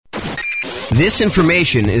This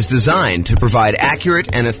information is designed to provide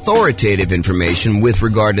accurate and authoritative information with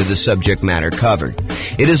regard to the subject matter covered.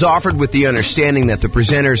 It is offered with the understanding that the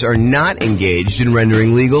presenters are not engaged in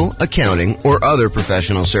rendering legal, accounting, or other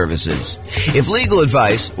professional services. If legal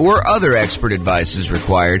advice or other expert advice is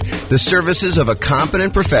required, the services of a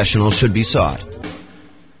competent professional should be sought.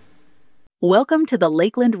 Welcome to the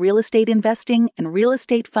Lakeland Real Estate Investing and Real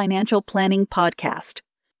Estate Financial Planning Podcast.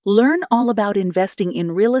 Learn all about investing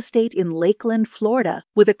in real estate in Lakeland, Florida,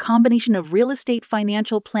 with a combination of real estate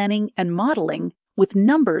financial planning and modeling with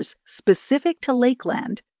numbers specific to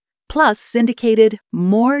Lakeland, plus syndicated,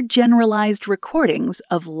 more generalized recordings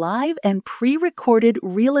of live and pre-recorded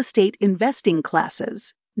real estate investing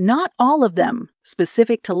classes, not all of them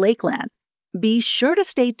specific to Lakeland. Be sure to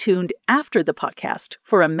stay tuned after the podcast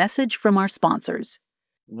for a message from our sponsors.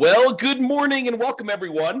 Well, good morning and welcome,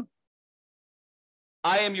 everyone.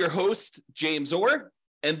 I am your host, James Orr,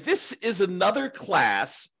 and this is another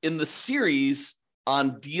class in the series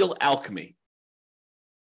on Deal Alchemy.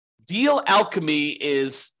 Deal Alchemy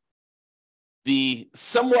is the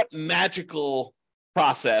somewhat magical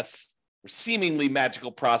process, or seemingly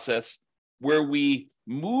magical process, where we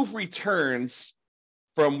move returns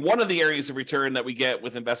from one of the areas of return that we get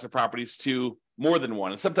with investment properties to more than one.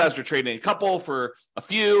 And sometimes we're trading a couple for a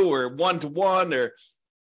few, or one-to-one,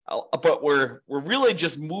 but we're really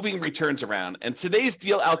just moving returns around. And today's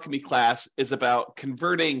Deal Alchemy class is about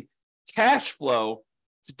converting cash flow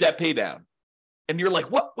to debt pay down. And you're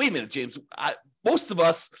like, what? Wait a minute, James. Most of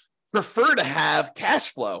us prefer to have cash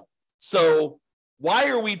flow. So why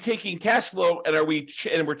are we taking cash flow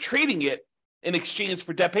and we're trading it in exchange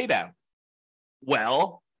for debt pay down?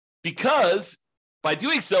 Well, because by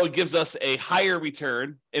doing so, it gives us a higher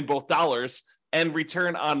return in both dollars and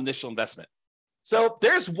return on initial investment. So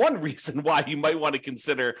there's one reason why you might want to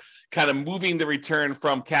consider kind of moving the return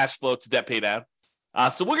from cash flow to debt pay down.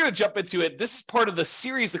 So we're going to jump into it. This is part of the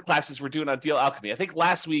series of classes we're doing on Deal Alchemy. I think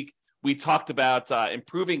last week we talked about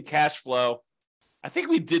improving cash flow. I think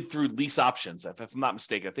we did through lease options, if I'm not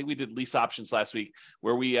mistaken. I think we did lease options last week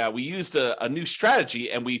where we used a new strategy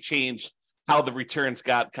and we changed how the returns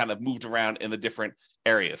got kind of moved around in the different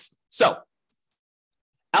areas. So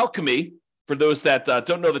alchemy, for those that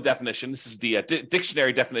don't know the definition, this is the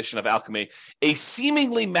dictionary definition of alchemy: a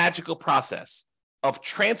seemingly magical process of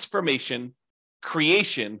transformation,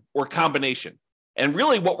 creation, or combination. And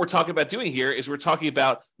really what we're talking about doing here is we're talking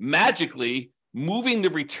about magically moving the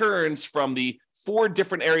returns from the 4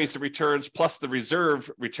 different areas of returns plus the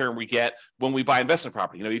reserve return we get when we buy investment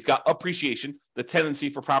property. You know, you've got appreciation, the tendency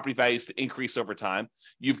for property values to increase over time.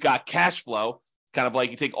 You've got cash flow, kind of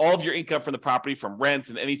like you take all of your income from the property, from rent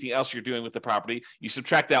and anything else you're doing with the property. You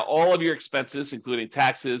subtract out all of your expenses, including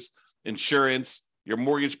taxes, insurance, your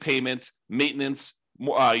mortgage payments, maintenance,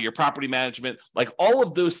 your property management, like all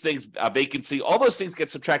of those things, vacancy, all those things get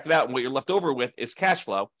subtracted out. And what you're left over with is cash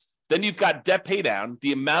flow. Then you've got debt pay down,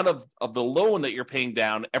 the amount of the loan that you're paying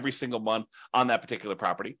down every single month on that particular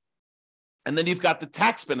property. And then you've got the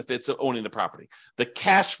tax benefits of owning the property. The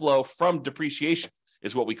cash flow from depreciation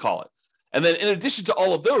is what we call it. And then in addition to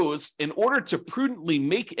all of those, in order to prudently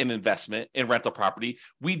make an investment in rental property,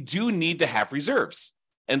 we do need to have reserves.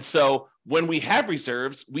 And so when we have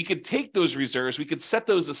reserves, we could take those reserves, we could set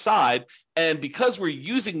those aside. And because we're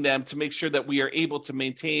using them to make sure that we are able to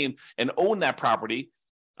maintain and own that property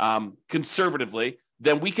conservatively,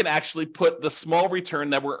 then we can actually put the small return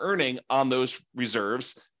that we're earning on those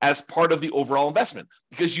reserves as part of the overall investment.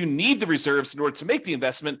 Because you need the reserves in order to make the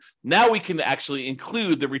investment, now we can actually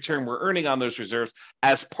include the return we're earning on those reserves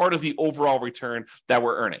as part of the overall return that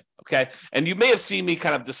we're earning, okay? And you may have seen me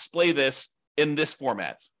kind of display this in this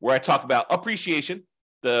format, where I talk about appreciation,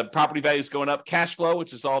 the property values going up, cash flow,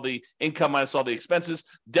 which is all the income minus all the expenses,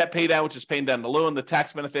 debt pay down, which is paying down the loan, the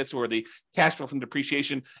tax benefits or the cash flow from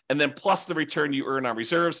depreciation, and then plus the return you earn on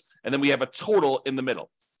reserves. And then we have a total in the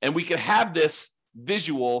middle. And we can have this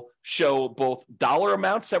visual show both dollar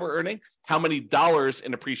amounts that we're earning, how many dollars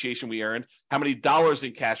in appreciation we earned, how many dollars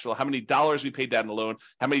in cash flow, how many dollars we paid down the loan,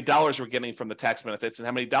 how many dollars we're getting from the tax benefits, and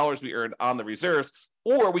how many dollars we earned on the reserves.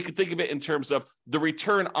 Or we could think of it in terms of the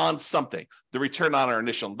return on something, the return on our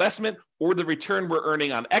initial investment, or the return we're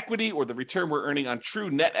earning on equity, or the return we're earning on true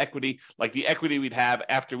net equity, like the equity we'd have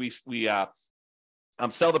after we sell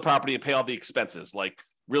the property and pay all the expenses, like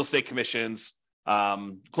real estate commissions,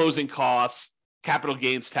 closing costs, capital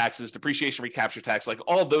gains taxes, depreciation recapture tax, like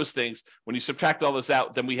all of those things. When you subtract all those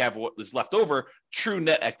out, then we have what is left over, true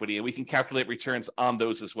net equity, and we can calculate returns on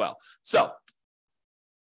those as well. So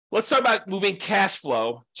let's talk about moving cash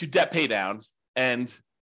flow to debt pay down. And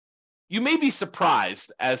you may be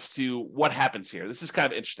surprised as to what happens here. This is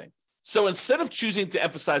kind of interesting. So instead of choosing to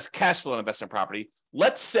emphasize cash flow on investment property,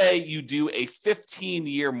 let's say you do a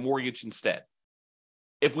 15-year mortgage instead.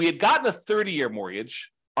 If we had gotten a 30-year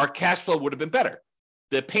mortgage, our cash flow would have been better.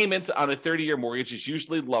 The payment on a 30-year mortgage is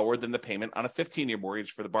usually lower than the payment on a 15-year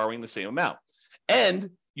mortgage for the borrowing the same amount. And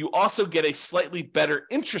you also get a slightly better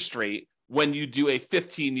interest rate when you do a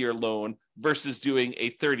 15-year loan versus doing a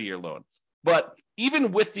 30-year loan. But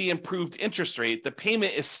even with the improved interest rate, the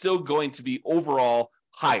payment is still going to be overall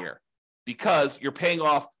higher because you're paying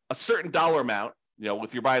off a certain dollar amount. You know,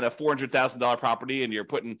 if you're buying a $400,000 property and you're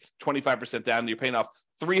putting 25% down, you're paying off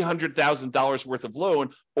 $300,000 worth of loan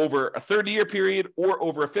over a 30-year period or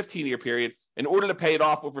over a 15-year period. In order to pay it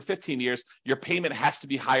off over 15 years, your payment has to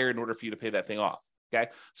be higher in order for you to pay that thing off. Okay.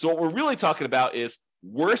 So what we're really talking about is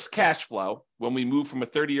worse cash flow when we move from a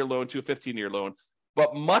 30-year loan to a 15-year loan,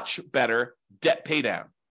 but much better debt pay down.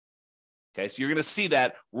 Okay, so you're going to see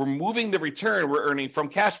that we're moving the return we're earning from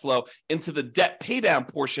cash flow into the debt pay down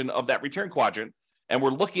portion of that return quadrant, and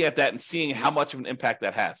we're looking at that and seeing how much of an impact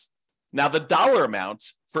that has. Now, the dollar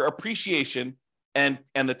amount for appreciation and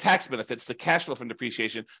the tax benefits, the cash flow from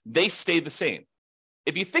depreciation, they stay the same.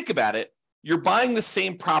 If you think about it, you're buying the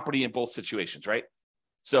same property in both situations, right?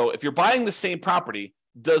 So if you're buying the same property,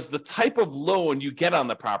 does the type of loan you get on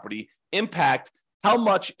the property impact how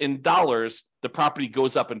much in dollars the property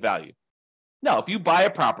goes up in value? No, if you buy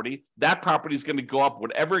a property, that property is going to go up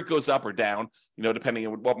whatever it goes up or down, you know, depending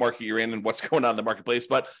on what market you're in and what's going on in the marketplace.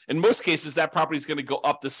 But in most cases, that property is going to go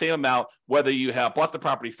up the same amount, whether you have bought the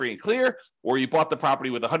property free and clear, or you bought the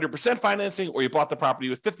property with 100% financing, or you bought the property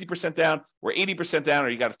with 50% down or 80% down, or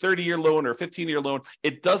you got a 30-year loan or a 15-year loan.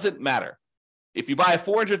 It doesn't matter. If you buy a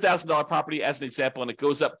 $400,000 property, as an example, and it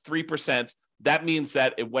goes up 3%, that means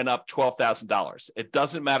that it went up $12,000. It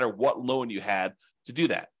doesn't matter what loan you had to do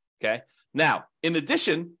that, okay? Now, in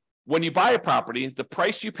addition, when you buy a property, the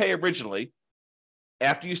price you pay originally,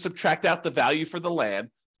 after you subtract out the value for the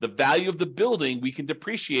land, the value of the building we can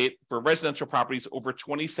depreciate for residential properties over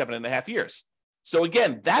 27 and a half years. So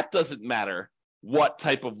again, that doesn't matter what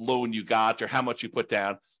type of loan you got or how much you put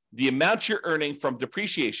down. The amount you're earning from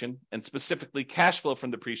depreciation, and specifically cash flow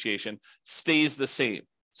from depreciation, stays the same.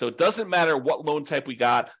 So it doesn't matter what loan type we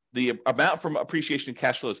got, the amount from appreciation and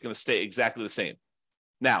cash flow is going to stay exactly the same.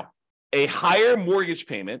 Now, a higher mortgage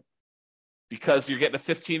payment, because you're getting a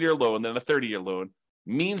 15-year loan than a 30-year loan,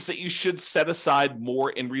 means that you should set aside more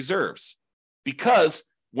in reserves. Because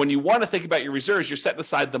when you want to think about your reserves, you're setting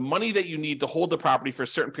aside the money that you need to hold the property for a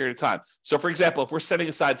certain period of time. So for example, if we're setting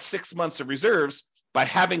aside 6 months of reserves, by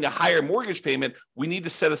having a higher mortgage payment, we need to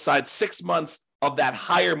set aside 6 months of that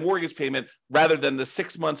higher mortgage payment rather than the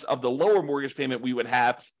 6 months of the lower mortgage payment we would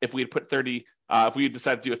have if we had put if we had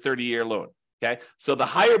decided to do a 30-year loan. Okay, so the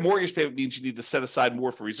higher mortgage payment means you need to set aside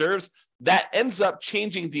more for reserves. That ends up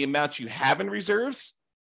changing the amount you have in reserves,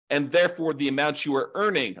 and therefore the amount you are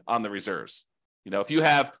earning on the reserves. You know, if you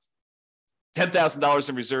have $10,000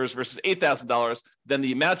 in reserves versus $8,000, then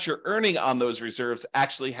the amount you're earning on those reserves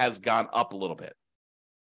actually has gone up a little bit.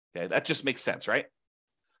 Okay, that just makes sense, right?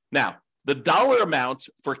 Now, the dollar amount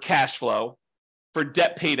for cash flow, for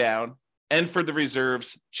debt pay down, and for the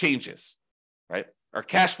reserves changes, right? Our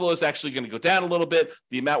cash flow is actually going to go down a little bit.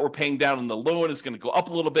 The amount we're paying down on the loan is going to go up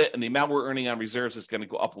a little bit, and the amount we're earning on reserves is going to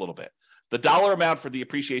go up a little bit. The dollar amount for the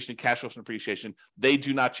appreciation and cash flow from appreciation, they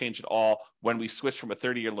do not change at all when we switch from a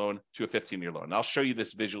 30-year loan to a 15-year loan. And I'll show you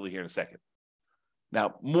this visually here in a second.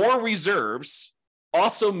 Now, more reserves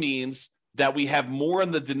also means that we have more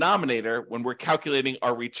in the denominator when we're calculating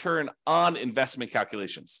our return on investment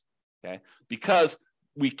calculations, okay? Because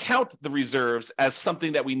we count the reserves as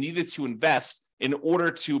something that we needed to invest in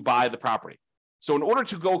order to buy the property. So in order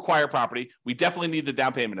to go acquire property, we definitely need the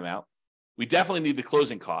down payment amount. We definitely need the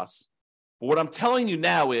closing costs. But what I'm telling you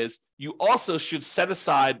now is you also should set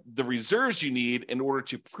aside the reserves you need in order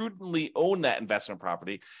to prudently own that investment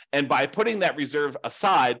property. And by putting that reserve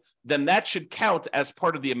aside, then that should count as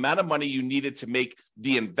part of the amount of money you needed to make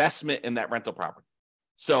the investment in that rental property.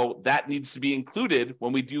 So that needs to be included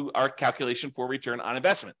when we do our calculation for return on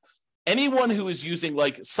investment. Anyone who is using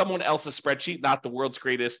like someone else's spreadsheet, not the world's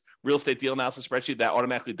greatest real estate deal analysis spreadsheet that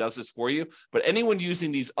automatically does this for you, but anyone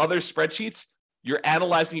using these other spreadsheets, you're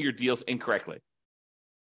analyzing your deals incorrectly.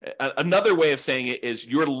 Another way of saying it is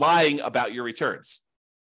you're lying about your returns.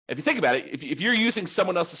 If you think about it, if you're using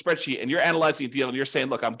someone else's spreadsheet and you're analyzing a deal and you're saying,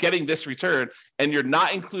 look, I'm getting this return, and you're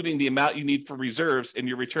not including the amount you need for reserves in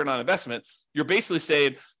your return on investment, you're basically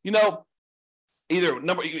saying, you know, either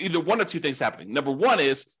one of two things happening. Number one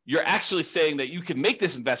is you're actually saying that you can make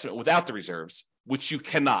this investment without the reserves, which you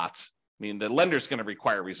cannot. I mean, the lender's going to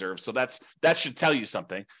require reserves. So that should tell you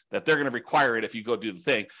something, that they're going to require it if you go do the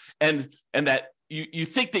thing. And that you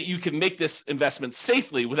think that you can make this investment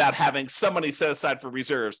safely without having some money set aside for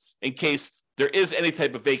reserves in case there is any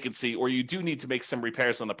type of vacancy, or you do need to make some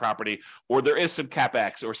repairs on the property, or there is some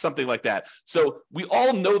CapEx or something like that. So we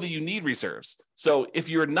all know that you need reserves. So if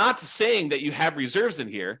you're not saying that you have reserves in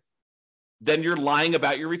here, then you're lying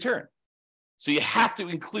about your return. So you have to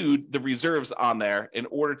include the reserves on there in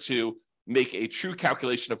order to make a true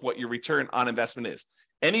calculation of what your return on investment is.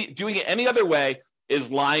 Doing it any other way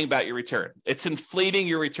is lying about your return. It's inflating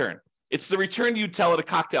your return. It's the return you tell at a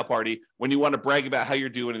cocktail party when you want to brag about how you're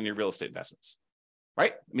doing in your real estate investments,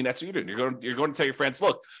 right? I mean, that's what you're doing. You're going to tell your friends,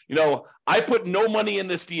 look, I put no money in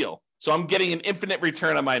this deal, so I'm getting an infinite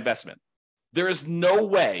return on my investment. There is no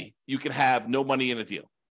way you can have no money in a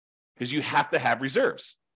deal because you have to have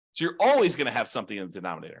reserves. So you're always going to have something in the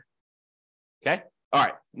denominator. Okay? All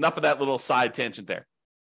right. Enough of that little side tangent there.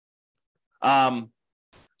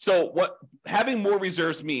 So what having more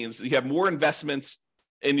reserves means, you have more investments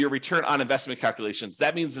in your return on investment calculations.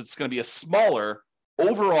 That means it's going to be a smaller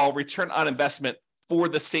overall return on investment for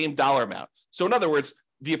the same dollar amount. So in other words,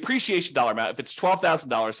 the appreciation dollar amount, if it's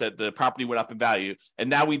 $12,000 that the property went up in value, and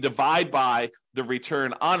now we divide by the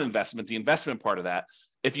return on investment, the investment part of that,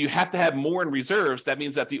 if you have to have more in reserves, that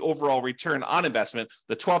means that the overall return on investment,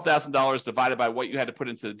 the $12,000 divided by what you had to put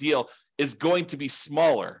into the deal, is going to be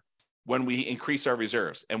smaller when we increase our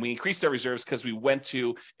reserves. And we increased our reserves because we went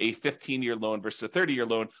to a 15-year loan versus a 30-year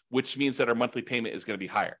loan, which means that our monthly payment is going to be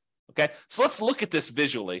higher. Okay, so let's look at this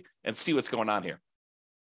visually and see what's going on here.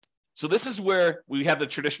 So this is where we have the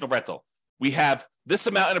traditional rental. We have this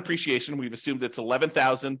amount in appreciation. We've assumed it's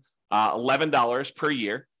 $11,011 per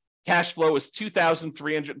year. Cash flow is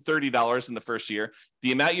 $2,330 in the first year.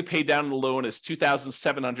 The amount you pay down in the loan is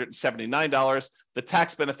 $2,779. The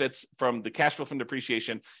tax benefits from the cash flow from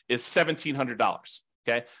depreciation is $1,700.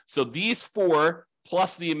 Okay, so these four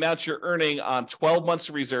plus the amount you're earning on 12 months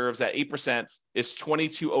of reserves at 8% is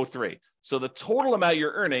 $2,203. So the total amount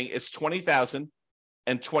you're earning is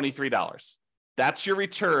 $20,023. That's your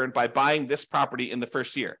return by buying this property in the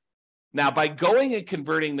first year. Now, by going and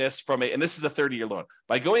converting this and this is a 30-year loan,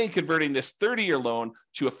 by going and converting this 30-year loan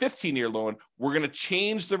to a 15-year loan, we're going to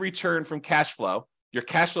change the return from cash flow. Your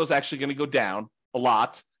cash flow is actually going to go down a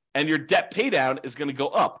lot, and your debt pay down is going to go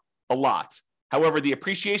up a lot. However, the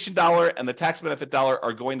appreciation dollar and the tax benefit dollar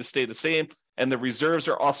are going to stay the same, and the reserves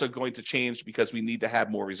are also going to change because we need to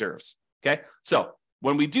have more reserves. Okay, so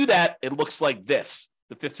when we do that, it looks like this,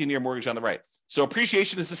 the 15-year mortgage on the right. So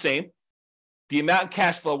appreciation is the same. The amount in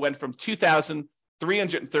cash flow went from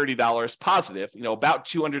 $2,330 positive, about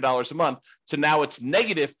 $200 a month, to now it's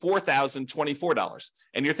negative $4,024.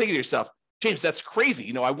 And you're thinking to yourself, James, that's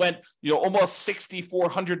crazy. I went, almost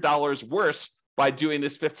 $6,400 worse by doing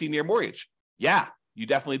this 15-year mortgage. Yeah, you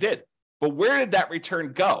definitely did. But where did that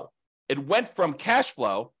return go? It went from cash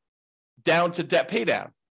flow down to debt pay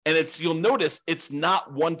down. And you'll notice it's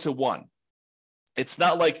not one-to-one. It's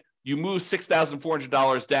not like you move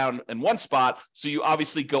 $6,400 down in one spot, so you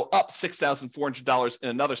obviously go up $6,400 in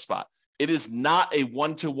another spot. It is not a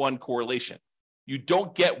one-to-one correlation. You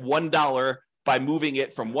don't get $1 by moving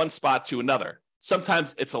it from one spot to another.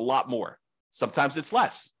 Sometimes it's a lot more. Sometimes it's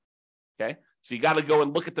less. Okay, so you got to go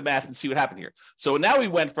and look at the math and see what happened here. So now we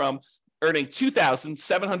went from earning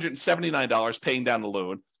 $2,779 paying down the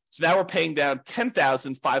loan. So now we're paying down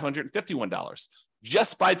 $10,551.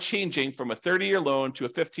 Just by changing from a 30-year loan to a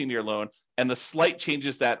 15-year loan and the slight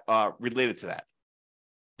changes that are related to that.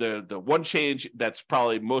 The one change that's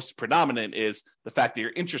probably most predominant is the fact that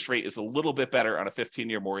your interest rate is a little bit better on a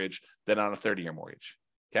 15-year mortgage than on a 30-year mortgage.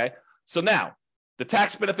 Okay, so now the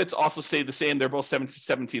tax benefits also stay the same. They're both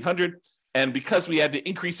 $1,700. And because we had to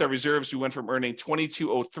increase our reserves, we went from earning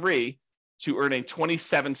 $2,203 to earning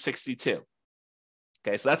 $2,762.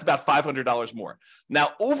 Okay, so that's about $500 more.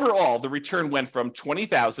 Now, overall, the return went from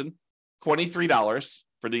 $20,023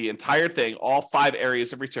 for the entire thing, all 5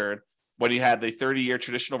 areas of return, when you had the 30-year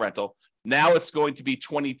traditional rental. Now it's going to be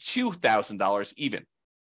 $22,000 even.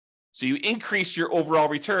 So you increase your overall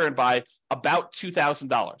return by about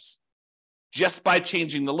 $2,000 just by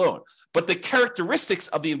changing the loan. But the characteristics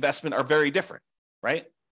of the investment are very different, right?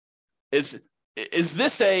 Is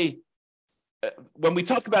this when we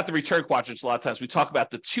talk about the return quadrants, a lot of times we talk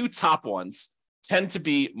about the 2 top ones tend to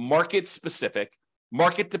be market specific,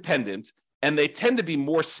 market dependent, and they tend to be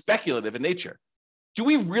more speculative in nature. Do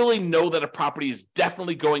we really know that a property is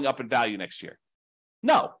definitely going up in value next year?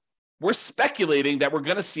 No. we're speculating that we're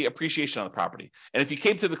going to see appreciation on the property. And if you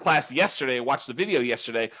came to the class yesterday, watched the video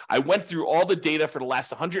yesterday, I went through all the data for the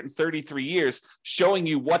last 133 years, showing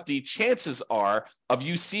you what the chances are of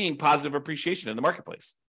you seeing positive appreciation in the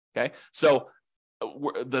marketplace. Okay, so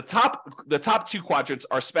the top two quadrants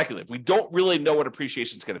are speculative. We don't really know what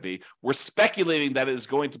appreciation is going to be. We're speculating that it is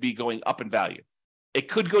going to be going up in value. It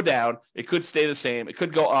could go down. It could stay the same. It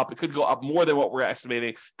could go up. It could go up more than what we're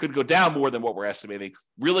estimating. It could go down more than what we're estimating.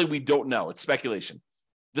 Really, we don't know. It's speculation.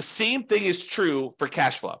 The same thing is true for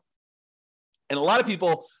cash flow. And a lot of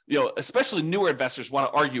people, especially newer investors, want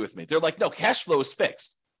to argue with me. They're like, no, cash flow is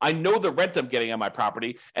fixed. I know the rent I'm getting on my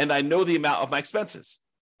property, and I know the amount of my expenses.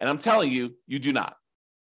 And I'm telling you, you do not.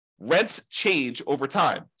 Rents change over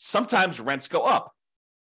time. Sometimes rents go up.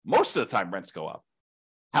 Most of the time, rents go up.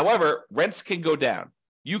 However, rents can go down.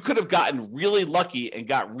 You could have gotten really lucky and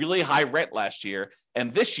got really high rent last year.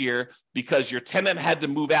 And this year, because your tenant had to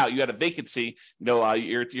move out, you had a vacancy,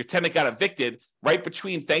 your tenant got evicted right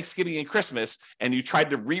between Thanksgiving and Christmas, and you tried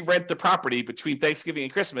to re-rent the property between Thanksgiving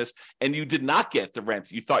and Christmas, and you did not get the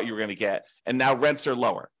rent you thought you were going to get, and now rents are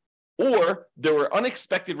lower. Or there were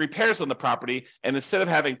unexpected repairs on the property, and instead of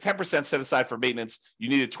having 10% set aside for maintenance, you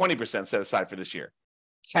needed 20% set aside for this year.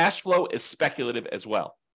 Cash flow is speculative as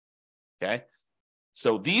well. Okay,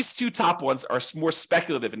 so these two top ones are more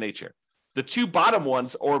speculative in nature. The two bottom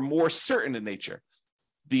ones are more certain in nature.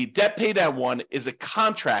 The debt paydown one is a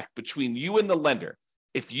contract between you and the lender.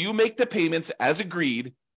 If you make the payments as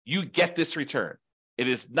agreed, you get this return. It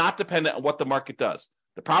is not dependent on what the market does.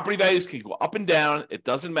 The property values can go up and down. It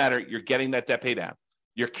doesn't matter. You're getting that debt paydown.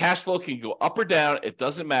 Your cash flow can go up or down. It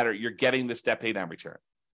doesn't matter. You're getting this debt paydown return.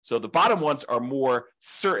 So the bottom ones are more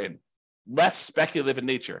certain, less speculative in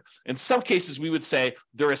nature. In some cases, we would say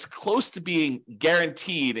they're as close to being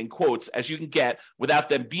guaranteed, in quotes, as you can get without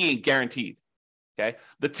them being guaranteed. Okay.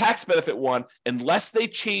 The tax benefit one, unless they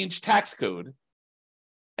change tax code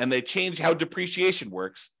and they change how depreciation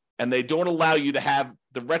works, and they don't allow you to have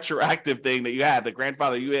the retroactive thing that you have, the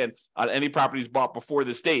grandfather you in on any properties bought before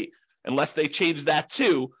this date, unless they change that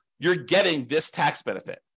too, you're getting this tax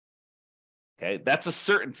benefit. Okay. That's a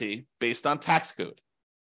certainty based on tax code.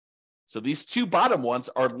 So these two bottom ones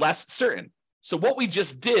are less certain. So what we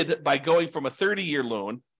just did by going from a 30-year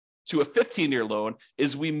loan to a 15-year loan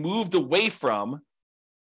is we moved away from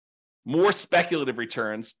more speculative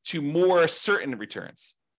returns to more certain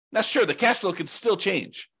returns. Now, sure, the cash flow can still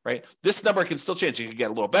change, right? This number can still change. It can get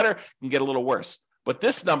a little better, it can get a little worse. But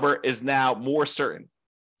this number is now more certain.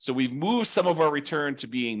 So we've moved some of our return to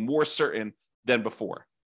being more certain than before.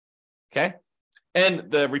 Okay?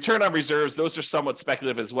 And the return on reserves, those are somewhat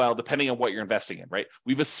speculative as well, depending on what you're investing in, right?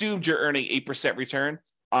 We've assumed you're earning 8% return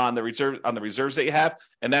on the reserves that you have,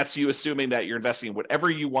 and that's you assuming that you're investing in whatever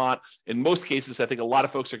you want. In most cases, I think a lot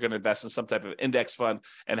of folks are going to invest in some type of index fund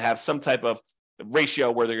and have some type of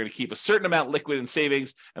ratio where they're going to keep a certain amount liquid in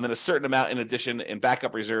savings and then a certain amount in addition in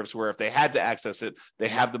backup reserves, where if they had to access it, they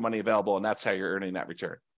have the money available, and that's how you're earning that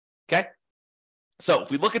return. Okay? So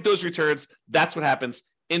if we look at those returns, that's what happens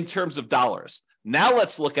in terms of dollars. Now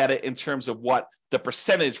let's look at it in terms of what the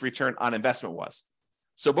percentage return on investment was.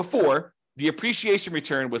 So before, the appreciation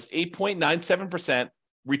return was 8.97%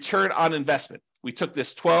 return on investment. We took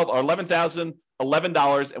this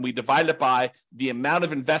 $11,011 and we divided it by the amount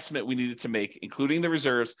of investment we needed to make, including the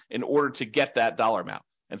reserves, in order to get that dollar amount.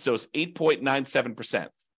 And so it's 8.97%.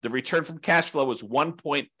 The return from cash flow was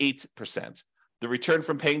 1.8%. The return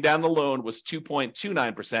from paying down the loan was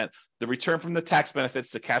 2.29%. The return from the tax benefits,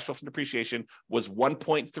 the cash flow from depreciation, was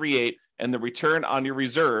 1.38%, and the return on your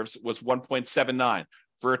reserves was 1.79%,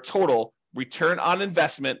 for a total return on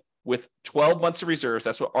investment with 12 months of reserves,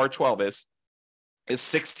 that's what R12 is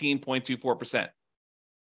 16.24%.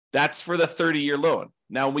 That's for the 30-year loan.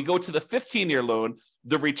 Now, when we go to the 15-year loan,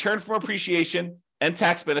 the return from appreciation and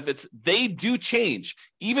tax benefits, they do change,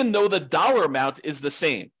 even though the dollar amount is the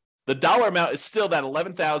same. The dollar amount is still that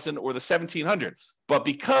 $11,000 or the $1,700, but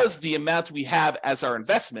because the amount we have as our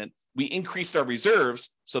investment, we increased our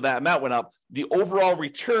reserves, so that amount went up. The overall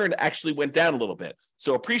return actually went down a little bit.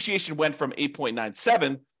 So appreciation went from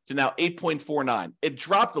 8.97 to now 8.49. It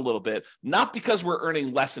dropped a little bit, not because we're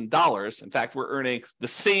earning less in dollars. In fact, we're earning the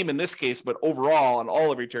same in this case, but overall on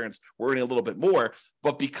all of returns, we're earning a little bit more.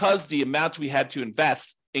 But because the amount we had to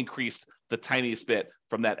invest increased the tiniest bit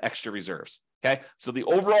from that extra reserves. Okay, so the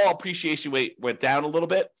overall appreciation rate went down a little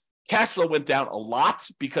bit. Cash flow went down a lot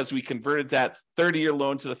because we converted that 30-year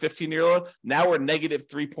loan to the 15-year loan. Now we're negative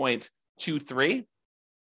 3.23.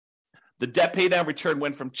 The debt paydown return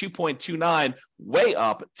went from 2.29 way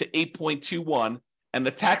up to 8.21, and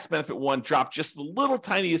the tax benefit one dropped just the little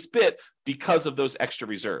tiniest bit because of those extra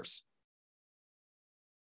reserves.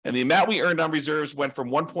 And the amount we earned on reserves went from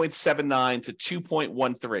 1.79 to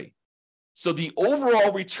 2.13. So the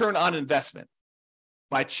overall return on investment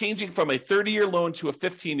by changing from a 30-year loan to a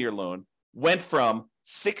 15-year loan went from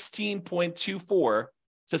 16.24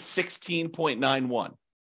 to 16.91.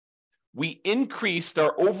 We increased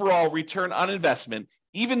our overall return on investment,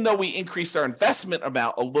 even though we increased our investment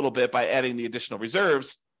amount a little bit by adding the additional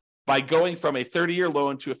reserves, by going from a 30-year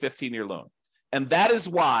loan to a 15-year loan. And that is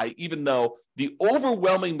why, even though the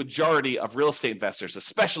overwhelming majority of real estate investors,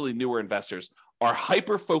 especially newer investors, are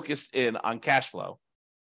hyper-focused in on cash flow,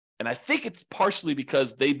 and I think it's partially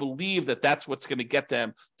because they believe that that's what's going to get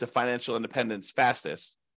them to financial independence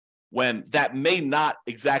fastest, when that may not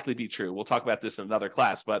exactly be true. We'll talk about this in another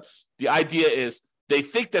class, but the idea is they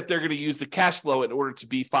think that they're going to use the cash flow in order to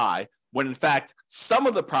be FI, when in fact, some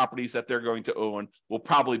of the properties that they're going to own will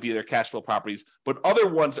probably be their cash flow properties, but other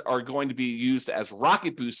ones are going to be used as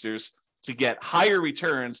rocket boosters to get higher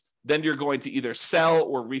returns. Then you're going to either sell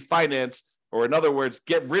or refinance, or in other words,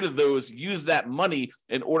 get rid of those, use that money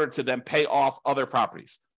in order to then pay off other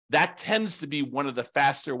properties. That tends to be one of the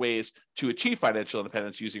faster ways to achieve financial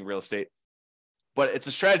independence using real estate. But it's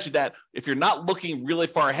a strategy that if you're not looking really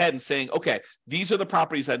far ahead and saying, okay, these are the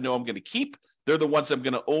properties I know I'm going to keep, they're the ones I'm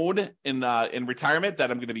going to own in retirement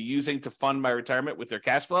that I'm going to be using to fund my retirement with their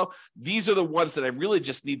cash flow. These are the ones that I really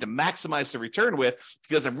just need to maximize the return with,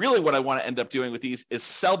 because really what I want to end up doing with these is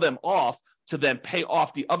sell them off to then pay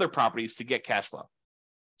off the other properties to get cash flow.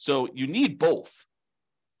 So you need both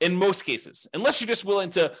in most cases, unless you're just willing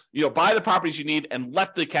to buy the properties you need and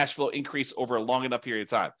let the cash flow increase over a long enough period of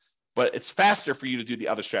time. But it's faster for you to do the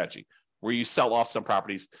other strategy, where you sell off some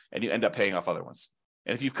properties and you end up paying off other ones.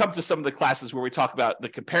 And if you've come to some of the classes where we talk about the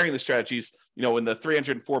comparing the strategies, in the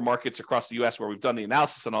 304 markets across the US where we've done the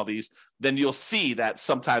analysis on all these, then you'll see that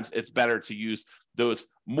sometimes it's better to use those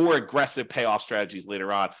more aggressive payoff strategies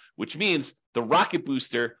later on, which means the rocket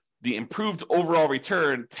booster, the improved overall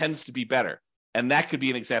return tends to be better. And that could be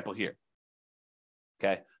an example here.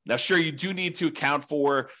 Okay. Now, sure, you do need to account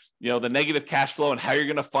for, the negative cash flow and how you're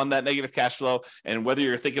going to fund that negative cash flow, and whether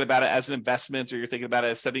you're thinking about it as an investment or you're thinking about it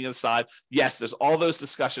as setting it aside. Yes, there's all those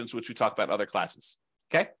discussions, which we talk about in other classes.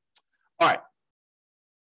 Okay. All right.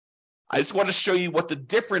 I just want to show you what the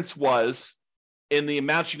difference was in the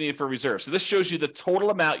amount you needed for reserve. So this shows you the total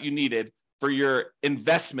amount you needed for your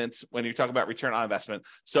investments when you're talking about return on investment.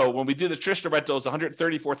 So when we do the traditional rental, it's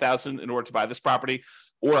 $134,000 in order to buy this property,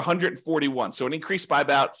 or $141,000. So an increase by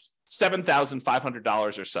about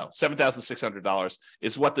 $7,500 or so. $7,600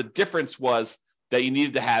 is what the difference was that you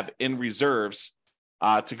needed to have in reserves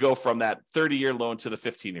to go from that 30-year loan to the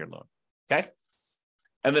 15-year loan. Okay.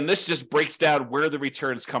 And then this just breaks down where the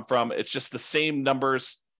returns come from. It's just the same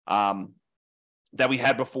numbers that we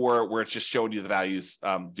had before, where it's just showing you the values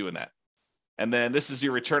doing that. And then this is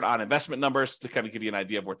your return on investment numbers to kind of give you an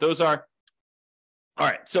idea of what those are. All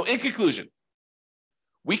right. So in conclusion,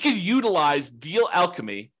 we can utilize deal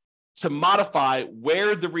alchemy to modify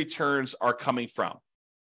where the returns are coming from.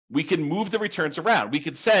 We can move the returns around. We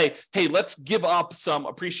could say, hey, let's give up some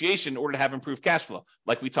appreciation in order to have improved cash flow,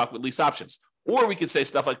 like we talked with lease options. Or we could say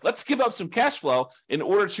stuff like, let's give up some cash flow in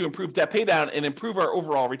order to improve debt pay down and improve our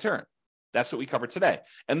overall return. That's what we covered today.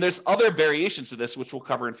 And there's other variations of this, which we'll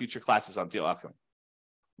cover in future classes on deal alchemy.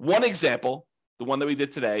 One example, the one that we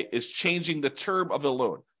did today, is changing the term of the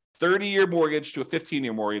loan, 30-year mortgage to a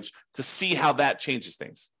 15-year mortgage, to see how that changes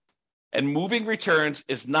things. And moving returns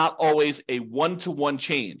is not always a one-to-one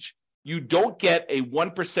change. You don't get a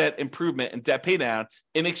 1% improvement in debt pay down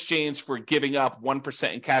in exchange for giving up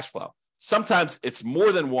 1% in cash flow. Sometimes it's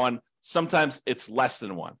more than one, sometimes it's less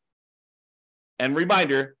than one. And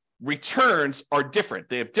reminder, returns are different.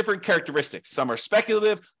 They have different characteristics. Some are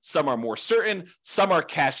speculative, some are more certain, some are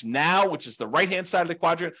cash now, which is the right-hand side of the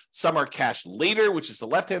quadrant, some are cash later, which is the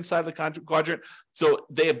left-hand side of the quadrant. So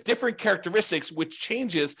they have different characteristics, which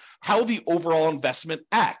changes how the overall investment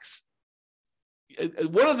acts.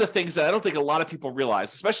 One of the things that I don't think a lot of people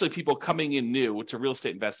realize, especially people coming in new to real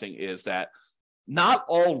estate investing, is that not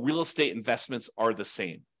all real estate investments are the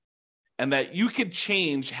same, and that you can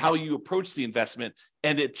change how you approach the investment,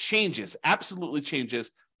 and it changes, absolutely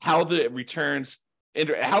changes how the returns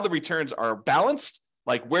are balanced,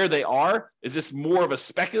 like where they are. Is this more of a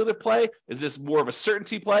speculative play? Is this more of a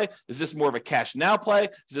certainty play? Is this more of a cash now play?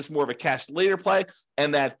 Is this more of a cash later play?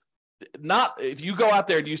 And that not, if you go out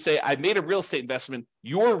there and you say, I made a real estate investment,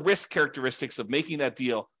 your risk characteristics of making that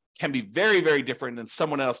deal can be very, very different than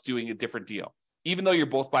someone else doing a different deal, even though you're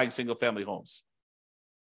both buying single family homes.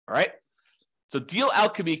 All right. So deal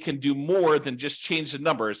alchemy can do more than just change the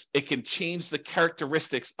numbers. It can change the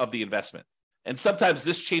characteristics of the investment. And sometimes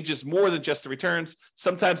this changes more than just the returns.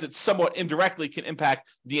 Sometimes it somewhat indirectly can impact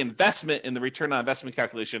the investment in the return on investment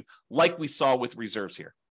calculation, like we saw with reserves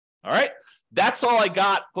here. All right, that's all I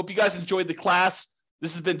got. Hope you guys enjoyed the class.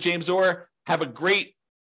 This has been James Orr. Have a great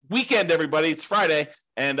weekend, everybody. It's Friday,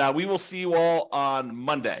 and we will see you all on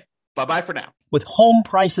Monday. Bye-bye for now. With home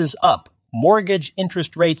prices up, mortgage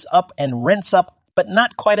interest rates up, and rents up, but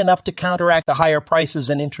not quite enough to counteract the higher prices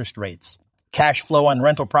and interest rates, cash flow on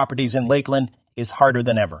rental properties in Lakeland is harder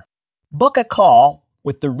than ever. Book a call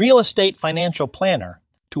with the Real Estate Financial Planner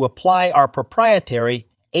to apply our proprietary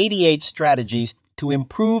 88 strategies to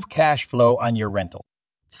improve cash flow on your rental.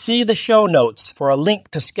 See the show notes for a link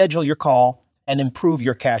to schedule your call and improve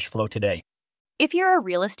your cash flow today. If you're a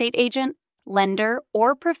real estate agent, lender,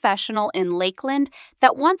 or professional in Lakeland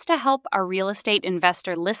that wants to help our real estate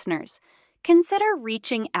investor listeners, consider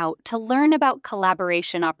reaching out to learn about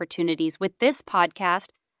collaboration opportunities with this podcast.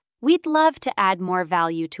 We'd love to add more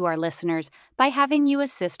value to our listeners by having you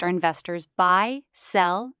assist our investors buy,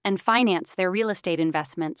 sell, and finance their real estate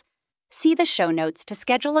investments. See the show notes to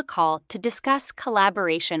schedule a call to discuss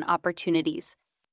collaboration opportunities.